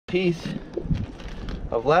piece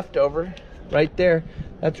of leftover right there.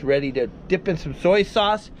 That's ready to dip in some soy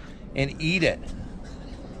sauce and eat it.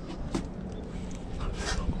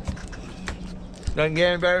 Doesn't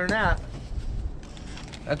get any better than that.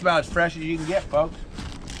 That's about as fresh as you can get, folks.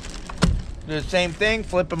 Do the same thing,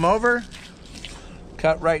 flip them over,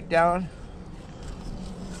 cut right down.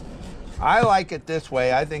 I like it this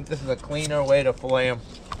way. I think this is a cleaner way to fillet them.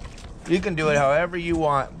 You can do it however you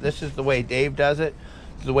want. This is the way Dave does it.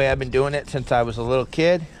 This is the way I've been doing it since I was a little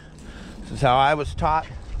kid. This is how I was taught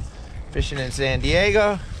fishing in San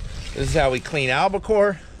Diego. This is how we clean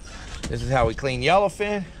albacore. This is how we clean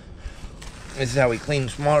yellowfin. This is how we clean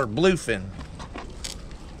smaller bluefin.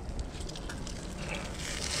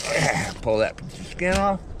 Pull that skin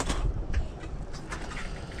off.